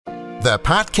The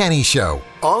Pat Kenny Show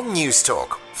on News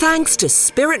Talk. Thanks to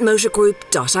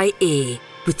spiritmotorgroup.ie.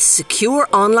 With secure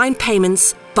online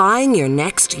payments, buying your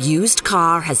next used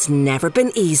car has never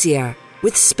been easier.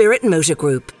 With Spirit Motor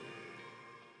Group.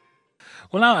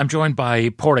 Well, now I'm joined by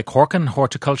Pádraig Horkan,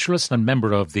 horticulturalist and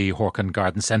member of the Horkan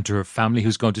Garden Centre family,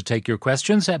 who's going to take your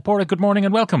questions. Pádraig, good morning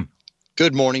and welcome.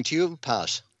 Good morning to you,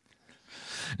 Pat.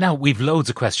 Now, we've loads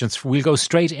of questions. We'll go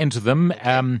straight into them.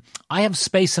 I have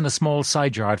space in a small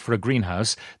side yard for a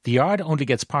greenhouse. The yard only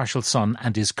gets partial sun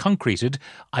and is concreted.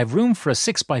 I've room for a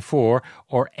 6x4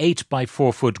 or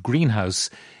 8x4 foot greenhouse.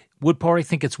 Would Pádraig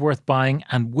think it's worth buying,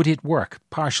 and would it work?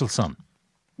 Partial sun.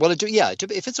 Well, if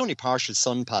it's only partial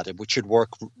sun, Pat, it should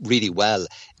work really well.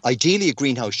 Ideally, a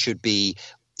greenhouse should be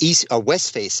east or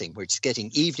west facing, where it's getting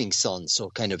evening sun,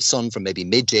 so kind of sun from maybe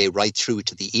midday right through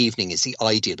to the evening is the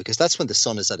ideal, because that's when the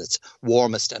sun is at its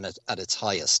warmest and at its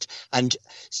highest. And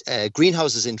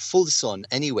greenhouses in full sun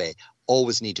anyway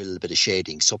always need a little bit of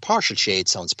shading, so partial shade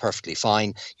sounds perfectly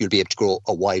fine. You'll be able to grow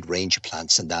a wide range of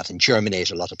plants in that and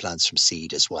germinate a lot of plants from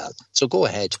seed as well. So go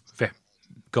ahead. Fair.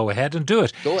 Go ahead and do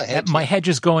it. Go ahead. My hedge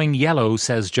is going yellow,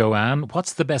 says Joanne.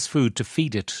 What's the best food to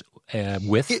feed it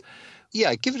with?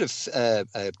 Yeah, give it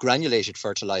a granulated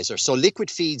fertiliser. So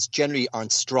liquid feeds generally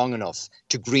aren't strong enough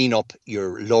to green up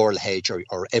your laurel hedge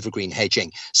or evergreen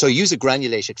hedging. So use a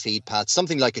granulated feed, Pat,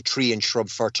 something like a tree and shrub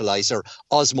fertiliser.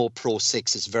 Osmo Pro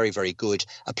 6 is very, very good.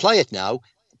 Apply it now,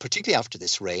 particularly after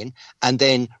this rain, and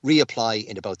then reapply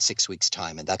in about 6 weeks'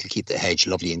 time, and that'll keep the hedge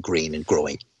lovely and green and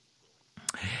growing.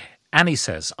 Annie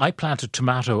says, I planted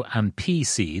tomato and pea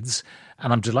seeds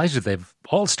and I'm delighted they've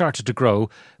all started to grow,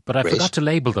 but I forgot to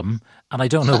label them and I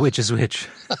don't know which is which.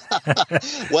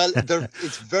 Well,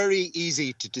 it's very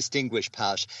easy to distinguish,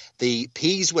 Pat. The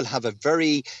peas will have a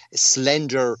very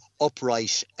slender,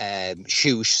 upright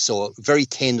shoot, so very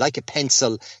thin, like a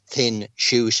pencil thin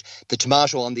shoot. The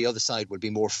tomato on the other side will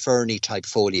be more ferny type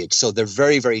foliage, so they're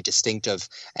very, very distinctive.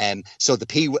 So the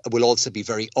pea will also be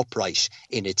very upright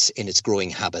in its growing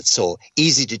habits, so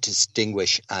easy to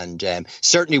distinguish, and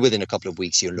certainly within a couple of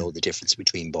weeks you'll know the difference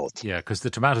between both. Yeah, because the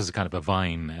tomatoes are kind of a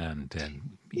vine and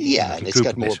and it's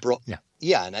got more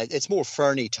and it's more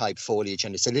ferny type foliage,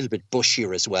 and it's a little bit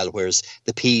bushier as well, whereas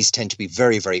the peas tend to be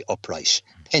very, very upright,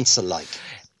 pencil-like.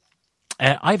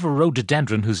 I have a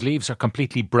rhododendron whose leaves are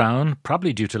completely brown,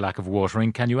 probably due to lack of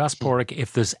watering. Can you ask Pádraig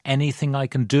if there's anything I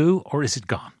can do, or is it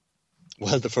gone?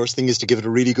 Well, the first thing is to give it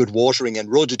a really good watering,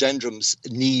 and rhododendrons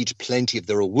need plenty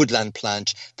they're a woodland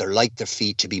plant. They're like their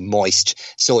feet to be moist,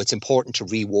 so it's important to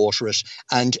re-water it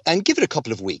and give it a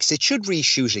couple of weeks. It should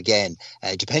reshoot again,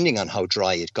 depending on how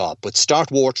dry it got, but start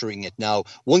watering it now.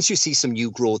 Once you see some new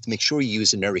growth, make sure you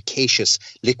use an ericaceous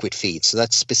liquid feed. So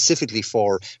that's specifically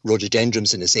for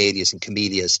rhododendrons and azaleas and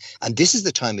camellias, and this is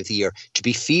the time of year to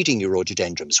be feeding your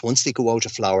rhododendrons. Once they go out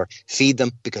of flower, feed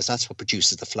them, because that's what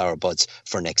produces the flower buds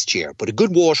for next year. But a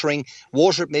good watering,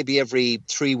 water it maybe every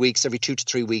 3 weeks, every 2 to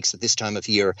 3 weeks at this time of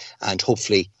year, and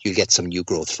hopefully you'll get some new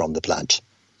growth from the plant.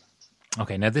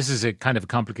 Okay, now this is a kind of a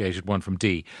complicated one from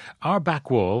D. Our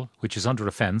back wall, which is under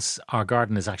a fence, our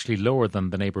garden is actually lower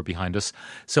than the neighbour behind us.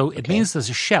 So it means there's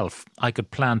a shelf I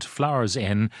could plant flowers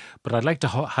in, but I'd like to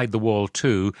hide the wall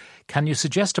too. Can you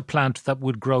suggest a plant that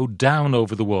would grow down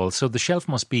over the wall? So the shelf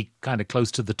must be kind of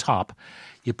close to the top.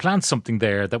 You plant something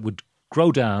there that would grow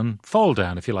down, fall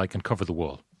down, if you like, and cover the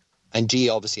wall. And D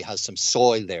obviously has some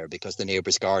soil there because the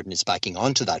neighbour's garden is backing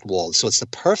onto that wall. So it's the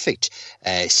perfect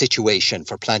situation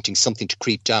for planting something to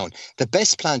creep down. The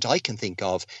best plant I can think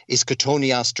of is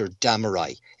Cotoneaster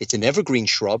damerai. It's an evergreen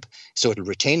shrub, so it'll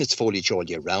retain its foliage all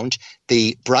year round.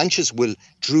 The branches will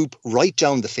droop right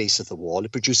down the face of the wall.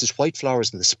 It produces white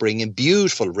flowers in the spring and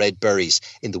beautiful red berries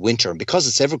in the winter. And because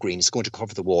it's evergreen, it's going to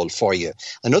cover the wall for you.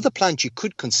 Another plant you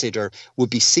could consider would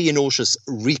be Ceanothus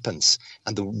repens.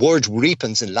 And the word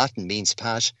repens in Latin means,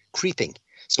 Pat, creeping.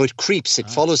 So it creeps, it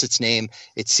follows its name.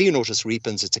 It's Ceanothus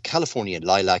repens, it's a Californian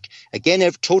lilac. Again,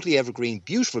 totally evergreen,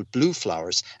 beautiful blue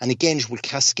flowers. And again, it will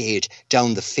cascade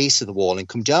down the face of the wall and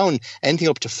come down anything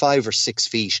up to 5 or 6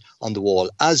 feet on the wall,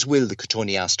 as will the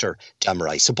Cotoneaster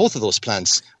damerai. So both of those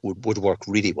plants would work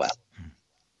really well.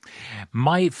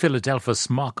 My Philadelphus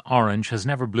mock orange has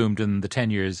never bloomed in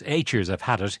the 8 years I've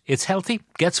had it. It's healthy,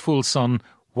 gets full sun.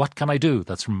 What can I do?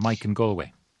 That's from Mike in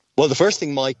Galway. Well, the first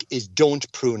thing, Mike, is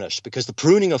don't prune it, because the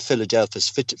pruning of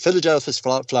Philadelphus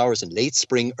flowers in late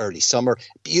spring, early summer.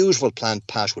 Beautiful plant,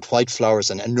 Pat, with white flowers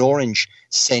and an orange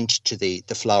scent to the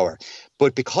flower.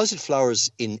 But because it flowers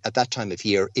at that time of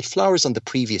year, it flowers on the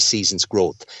previous season's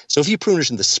growth. So if you prune it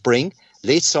in the spring,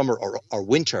 late summer or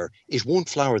winter, it won't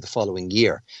flower the following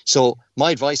year. So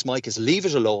my advice, Mike, is leave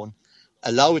it alone.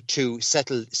 allow it to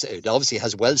settle. It obviously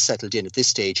has well settled in at this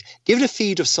stage. Give it a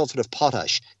feed of sulphate of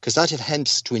potash, because that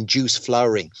helps to induce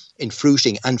flowering in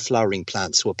fruiting and flowering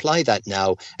plants. So apply that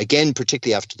now. Again,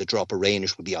 particularly after the drop of rain,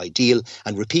 it would be ideal.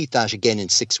 And repeat that again in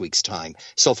 6 weeks' time.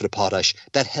 Sulphate of potash,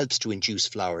 that helps to induce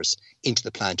flowers into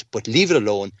the plant. But leave it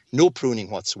alone, no pruning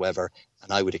whatsoever.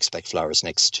 And I would expect flowers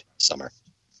next summer.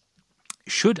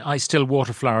 Should I still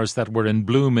water flowers that were in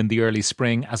bloom in the early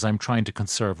spring as I'm trying to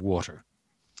conserve water?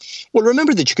 Well,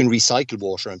 remember that you can recycle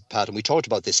water, and Pat, and we talked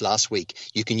about this last week.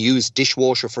 You can use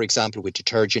dishwasher, for example, with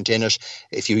detergent in it.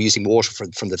 If you're using water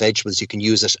from the vegetables, you can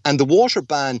use it. And the water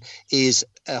ban is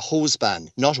a hose ban,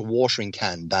 not a watering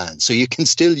can ban. So you can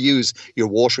still use your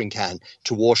watering can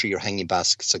to water your hanging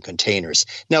baskets and containers.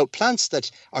 Now, plants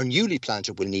that are newly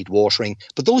planted will need watering,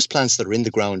 but those plants that are in the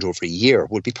ground over a year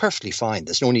will be perfectly fine.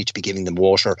 There's no need to be giving them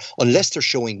water unless they're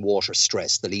showing water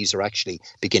stress. The leaves are actually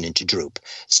beginning to droop.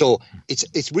 So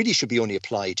it's really should be only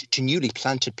applied to newly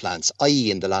planted plants,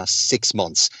 i.e. in the last 6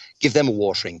 months. Give them a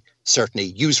watering.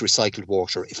 Certainly use recycled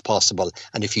water if possible.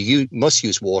 And if you must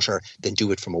use water, then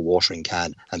do it from a watering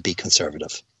can and be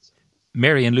conservative.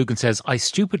 Mary in Lucan says, I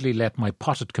stupidly let my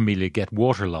potted camellia get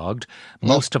waterlogged.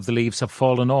 Most of the leaves have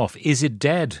fallen off. Is it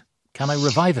dead? Can I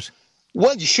revive it?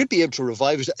 Well, you should be able to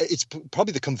revive it. It's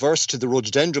probably the converse to the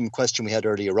rhododendron question we had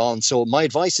earlier on. So my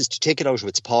advice is to take it out of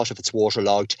its pot if it's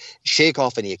waterlogged, shake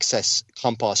off any excess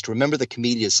compost. Remember the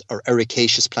camellias are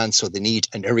ericaceous plants, so they need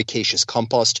an ericaceous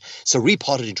compost. So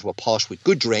repot it into a pot with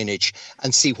good drainage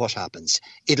and see what happens.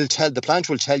 The plant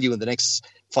will tell you in the next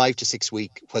 5 to 6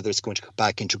 weeks whether it's going to come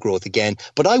back into growth again.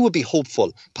 But I would be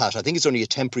hopeful, Pat. I think it's only a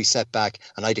temporary setback,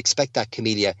 and I'd expect that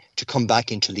camellia to come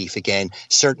back into leaf again,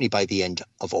 certainly by the end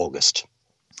of August.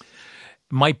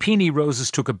 My peony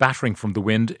roses took a battering from the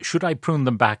wind. Should I prune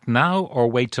them back now or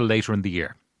wait till later in the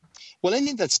year? Well,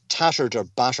 anything that's tattered or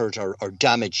battered or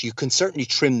damaged, you can certainly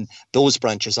trim those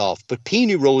branches off. But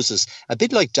peony roses, a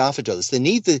bit like daffodils, they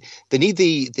need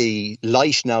the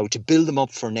light now to build them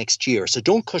up for next year. So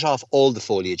don't cut off all the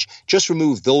foliage. Just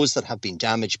remove those that have been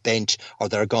damaged, bent, or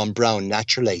that are gone brown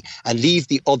naturally, and leave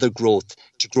the other growth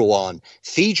to grow on.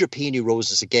 Feed your peony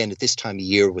roses again at this time of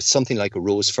year with something like a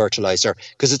rose fertilizer,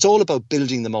 because it's all about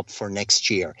building them up for next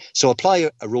year. So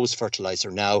apply a rose fertilizer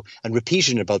now and repeat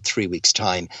it in about 3 weeks'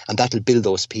 time, and that'll build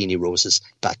those peony roses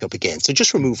back up again. So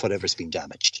just remove whatever's been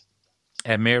damaged.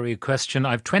 Mary, a question.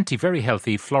 I've 20 very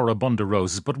healthy Floribunda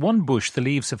roses, but one bush, the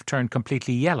leaves have turned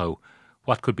completely yellow.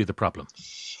 What could be the problem?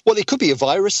 Well, it could be a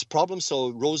virus problem.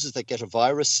 So roses that get a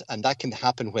virus, and that can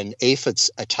happen when aphids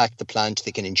attack the plant.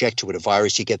 They can inject it with a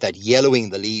virus. You get that yellowing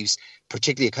the leaves,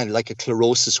 particularly kind of like a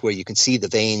chlorosis where you can see the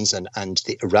veins and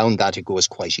around that it goes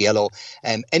quite yellow.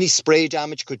 Any spray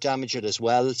damage could damage it as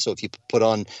well. So if you put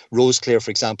on rose clear,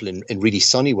 for example, in really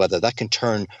sunny weather, that can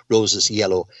turn roses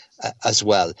yellow as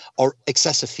well. Or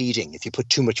excessive feeding. If you put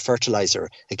too much fertilizer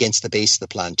against the base of the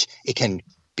plant,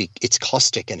 it's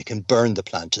caustic and it can burn the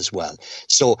plant as well.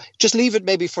 So just leave it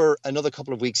maybe for another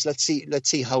couple of weeks. Let's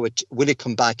see how will it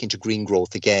come back into green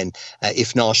growth again.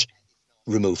 If not,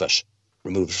 remove it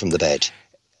from the bed.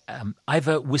 I've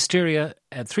a wisteria,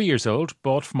 3 years old,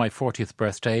 bought for my 40th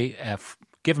birthday,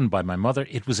 given by my mother.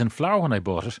 It was in flower when I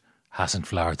bought it. Hasn't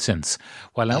flowered since.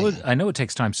 While I know it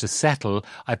takes time to settle,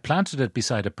 I planted it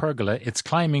beside a pergola. It's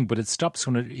climbing, but it stops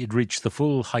when it reaches the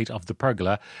full height of the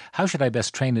pergola. How should I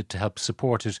best train it to help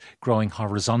support it growing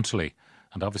horizontally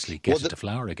and obviously get it to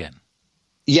flower again?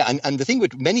 Yeah, and the thing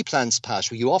with many plants,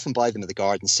 Pat, you often buy them at the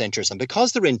garden centres, and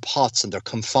because they're in pots and they're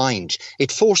confined,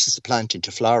 it forces the plant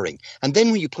into flowering. And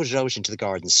then when you put it out into the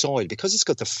garden soil, because it's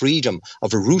got the freedom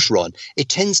of a root run, it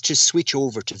tends to switch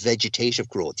over to vegetative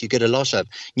growth. You get a lot of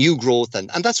new growth, and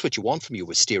that's what you want from your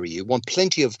wisteria. You want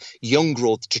plenty of young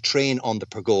growth to train on the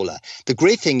pergola. The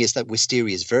great thing is that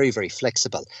wisteria is very, very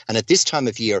flexible. And at this time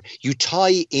of year, you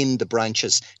tie in the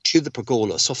branches to the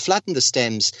pergola. So flatten the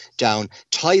stems down,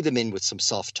 tie them in with some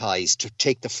soft ties to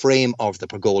take the frame of the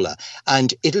pergola,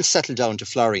 and it'll settle down to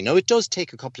flowering. Now, it does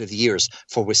take a couple of years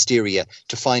for wisteria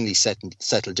to finally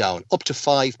settle down, up to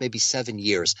 5, maybe 7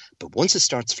 years. But once it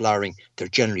starts flowering, they're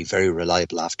generally very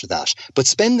reliable after that. But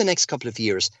spend the next couple of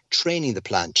years training the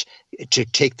plant to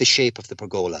take the shape of the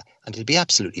pergola, and it'll be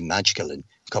absolutely magical in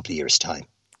a couple of years' time.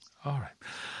 All right.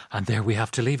 And there we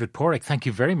have to leave it. Pádraig, thank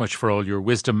you very much for all your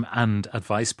wisdom and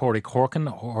advice. Pádraig Horkan,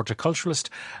 horticulturalist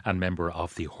and member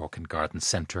of the Horkan Garden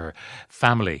Centre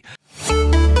family.